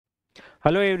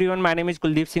Hello everyone, my name is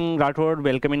𝐂𝐤𝐬𝐴 Rathod.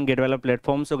 Welcome in GATE Wallah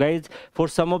platform. So guys, for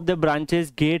some of the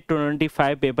branches, GATE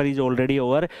 295 paper is already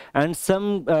over, and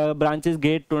some branches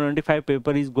GATE 295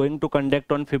 paper is going to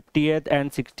conduct on 50th and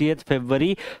 60th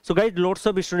February. So guys, lots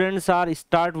of students are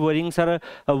start worrying, sir,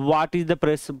 what is the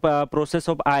process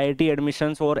of IIT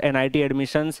admissions or NIT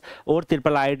admissions or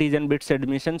triple IITs and BITS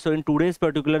admissions. So in today's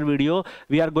particular video,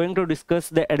 we are going to discuss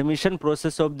the admission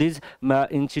process of these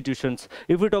institutions.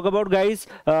 If we talk about, guys,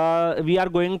 we are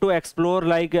going to explore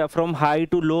like from high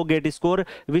to low GATE score,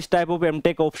 which type of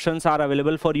M.Tech options are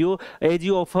available for you. As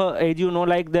you know,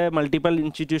 like the multiple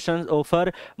institutions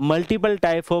offer multiple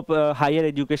type of higher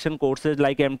education courses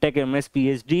like M.Tech, MS,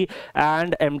 PhD,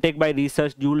 and M.Tech by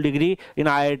research dual degree in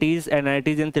IITs,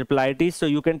 NITs, and triple IITs. So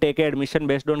you can take a admission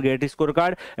based on GATE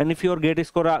scorecard, and if your GATE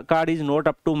scorecard is not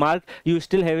up to mark, you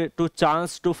still have to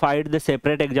chance to fight the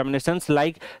separate examinations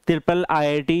like triple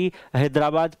IIT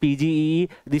Hyderabad, PGE.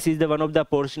 This is the one of the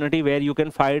opportunity where you can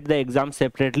fight the exam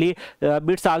separately.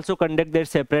 BITS also conduct their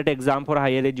separate exam for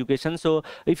higher education. So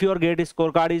if your GATE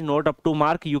scorecard is not up to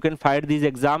mark, you can fight this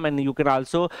exam, and you can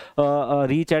also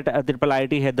reach at triple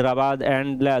IIT Hyderabad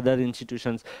and the other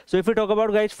institutions. So if we talk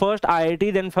about, guys, first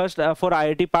IIT, then first for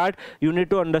IIT part, you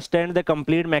need to understand the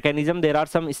complete mechanism. There are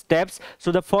some steps.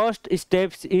 So the first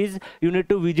steps is you need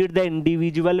to visit the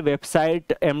individual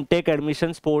website M.Tech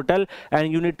admissions portal,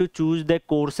 and you need to choose the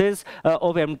courses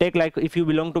of M.Tech. Like if you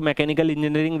belong to mechanical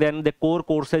engineering, then the core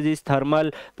courses is thermal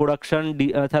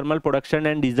production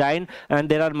and design, and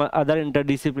there are other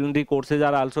interdisciplinary courses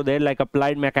are also there like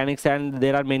applied mechanics, and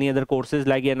there are many other courses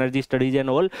like energy studies and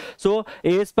all. So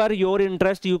as per your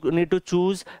interest, you need to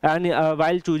choose, and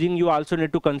while choosing, you also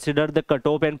need to consider the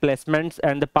cutoff and placements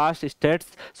and the past stats.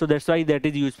 So that's why that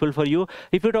is useful for you.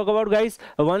 If you talk about, guys,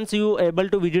 once you able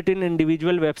to visit in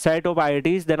individual website of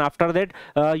IITs, then after that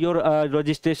your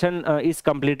registration is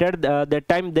completed. That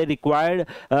time they required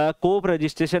COAP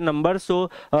registration number. So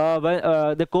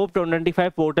the COAP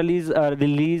 295 portal is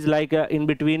released like in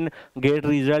between GATE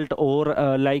result or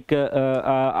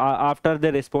after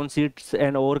the response sheets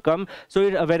and overcome.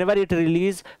 So whenever it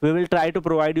release, we will try to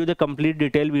provide you the complete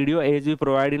detailed video as we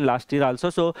provide in last year also.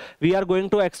 So we are going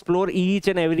to explore each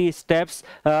and every steps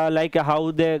like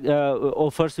how the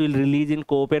offers will release in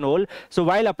COAP and all. So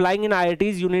while applying in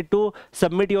IITs, you need to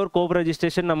submit your COAP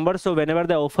registration number. So whenever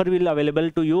the offer will available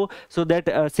to you, so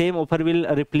that same offer will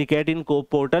replicate in COAP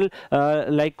portal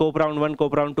like COAP round 1,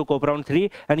 COAP round 2, COAP round 3,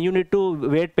 and you need to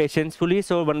wait patiently.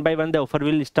 So one by one the offer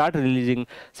will start releasing.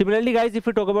 Similarly, guys, if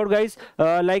you talk about, guys,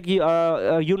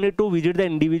 you need to visit the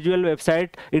individual website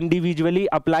individually,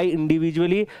 apply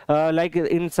individually. Like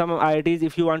in some IITs,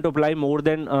 if you want to apply more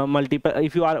than multiple,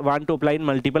 if you want to apply in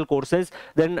multiple courses,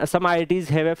 then some IITs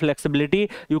have a flexibility.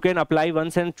 You can apply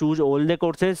once and choose all the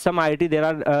courses. Some IIT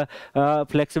there are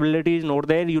flexibility is not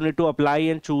there. You need to apply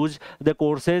and choose the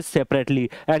courses separately,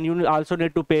 and you also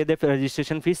need to pay the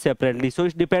registration fees separately. So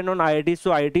it depends on IITs to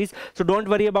IITs. So don't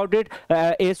worry about it.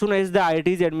 As soon as the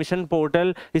IIT's admission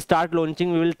portal start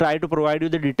launching, we will try to provide you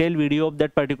the detailed video of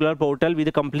that particular portal with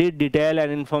the complete detail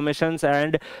and informations,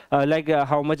 and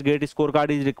how much GATE scorecard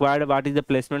is required, what is the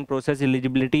placement process,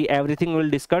 eligibility, everything we will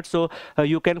discuss. So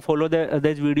you can follow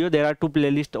this video. There are two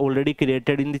playlists already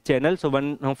created in the channel. So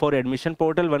one for admission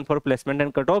portal, one for placement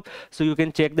and cutoff. So you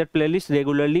can check that playlist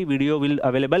regularly. Video will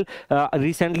available.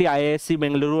 Recently IISc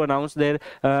Bengaluru announced their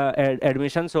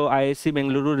admission. So IISc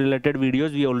Bengaluru related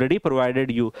videos we already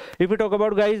provided you. If we talk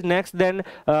about, guys, next, then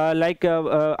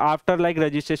after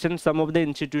registration, some of the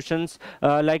institutions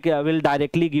will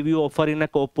directly give you offer in a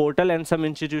COAP portal, and some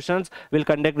institutions will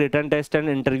conduct written test and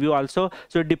interview also.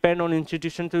 So it depends on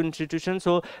institution to institution.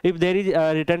 So if there is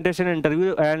a written test and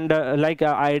interview, and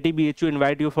IIT BHU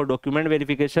invite you for document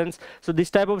verifications, so this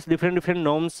type of different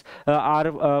norms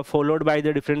are followed by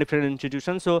the different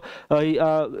institutions. So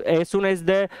as soon as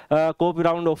the COAP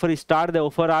round offer start, the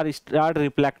offer are start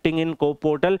reflecting in COAP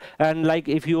portal, and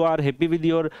if you are happy with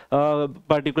your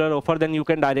particular offer, then you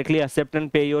can directly accept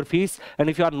and pay your fees. And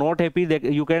if you are not happy,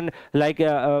 you can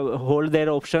hold their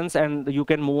options and you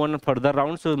can move on further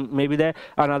rounds. So maybe the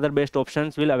another best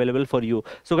options will available for you.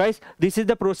 So guys, this is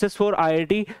the process for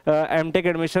IIT M.Tech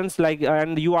admissions.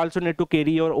 And you also need to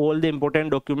carry your all the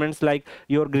important documents like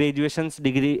your graduation's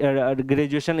degree,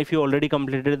 graduation if you already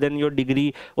completed, then your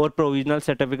degree or provisional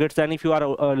certificates. And if you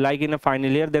are in a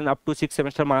final year, then up to 6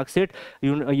 semester mark sheet,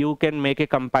 you can make a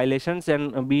compilations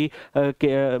and be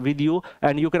with you.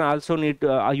 And you can also need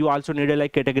a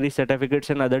category certificates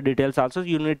and other details also.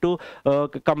 You need to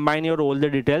combine your all the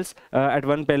details at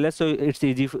one place, so it's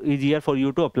easier for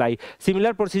you to apply.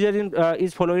 Similar procedure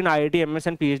is following IIT MS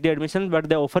and PhD admissions, but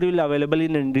the offer will available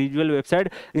in individual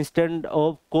website instead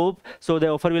COAP, so the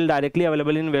offer will directly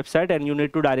available in website, and you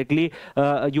need to directly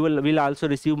you will also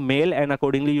receive mail, and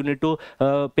accordingly you need to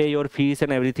pay your fees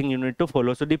and everything you need to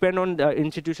follow. So depend on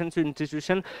institution to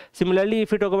institution. Similarly,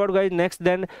 if you talk about guys next,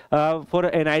 then for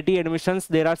NIT admissions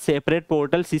there are separate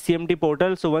portal, CCMT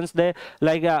portal. So once they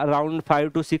like around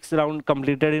 5 to 6 round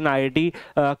completed in IIT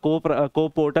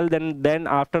COAP portal, then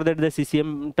after that the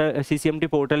CCMT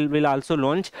portal will also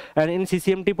launch. And in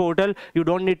CCMT portal you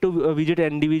don't need to visit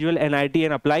individual NIT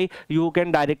and apply. You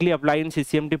can directly apply in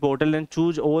CCMT portal and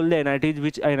choose all the NITs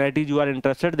which NITs you are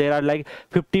interested. There are like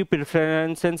 50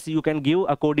 preferences you can give.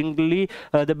 Accordingly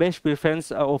the best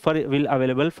preference offer will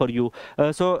available for you.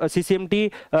 So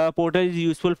CCMT portal is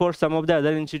useful for some of the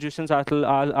other institutions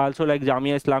also like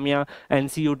Jamia Islamia,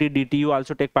 NCUT, DTU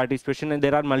also take participation, and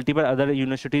there are multiple other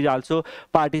universities also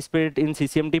participate in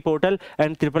CCMT portal,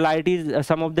 and IIITs,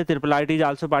 some of the IIITs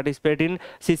also participate in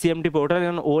CCMT portal,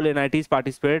 and all NITs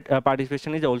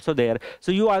participation is also there.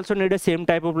 So you also need a same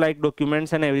type of like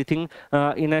documents and everything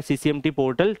in a CCMT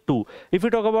portal too. If you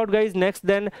talk about guys next,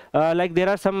 then like there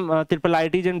are some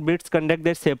IIITs and BITS conduct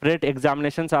their separate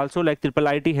examinations also, like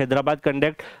IIIT Hyderabad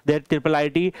conduct their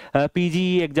IIIT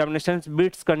PGE examinations,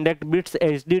 BITS conduct BITS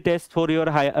HD test for your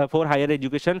for higher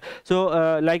education.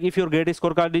 So like if your GATE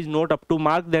scorecard is not up to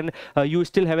mark, then you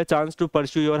still have a chance to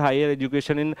pursue your higher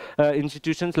education in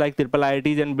institutions like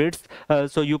IIITs and BITS.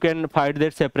 So you can find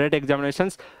their separate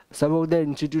examinations. Some of the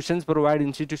institutions provide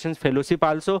institutions fellowship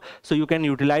also, so you can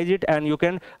utilize it and you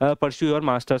can pursue your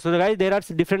master. So guys, there are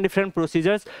different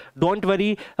procedures. Don't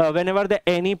worry, whenever the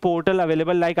any portal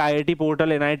available like IIT portal,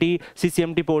 NIT,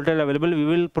 CCMT portal available, we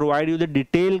will provide you the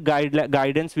detailed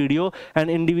guidance video, and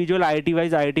individual IIT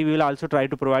wise IIT we will also try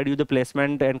to provide you the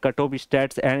placement and cutoff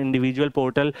stats and individual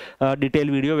portal detailed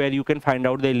video where you can find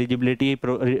out the eligibility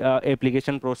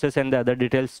application process and the other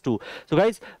details too. So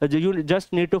guys, you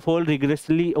just need to follow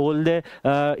rigorously all the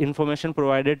information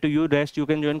provided to you. Rest you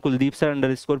can join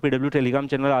 _PW Telegram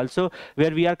channel also,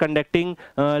 where we are conducting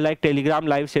like Telegram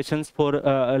live sessions for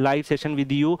live session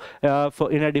with you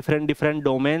for in a different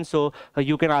domain. So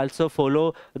you can also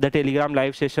follow the Telegram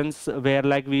live sessions where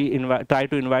like we try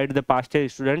to invite the past year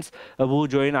students who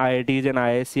join IITs and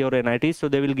IISc or NITs. So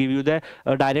they will give you the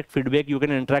direct feedback. You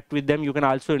can interact with them. You can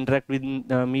also interact with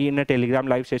me in a Telegram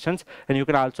live sessions, and you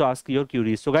can also ask your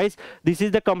queries. So guys, this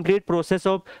is the complete process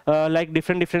of like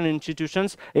different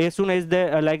institutions. As soon as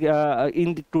the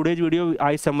in today's video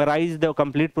I summarize the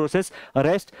complete process.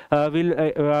 Rest will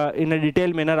in a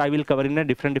detailed manner I will cover in a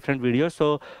different videos.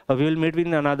 So we will meet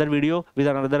in another video with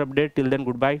another update. Till then,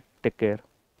 goodbye, take care.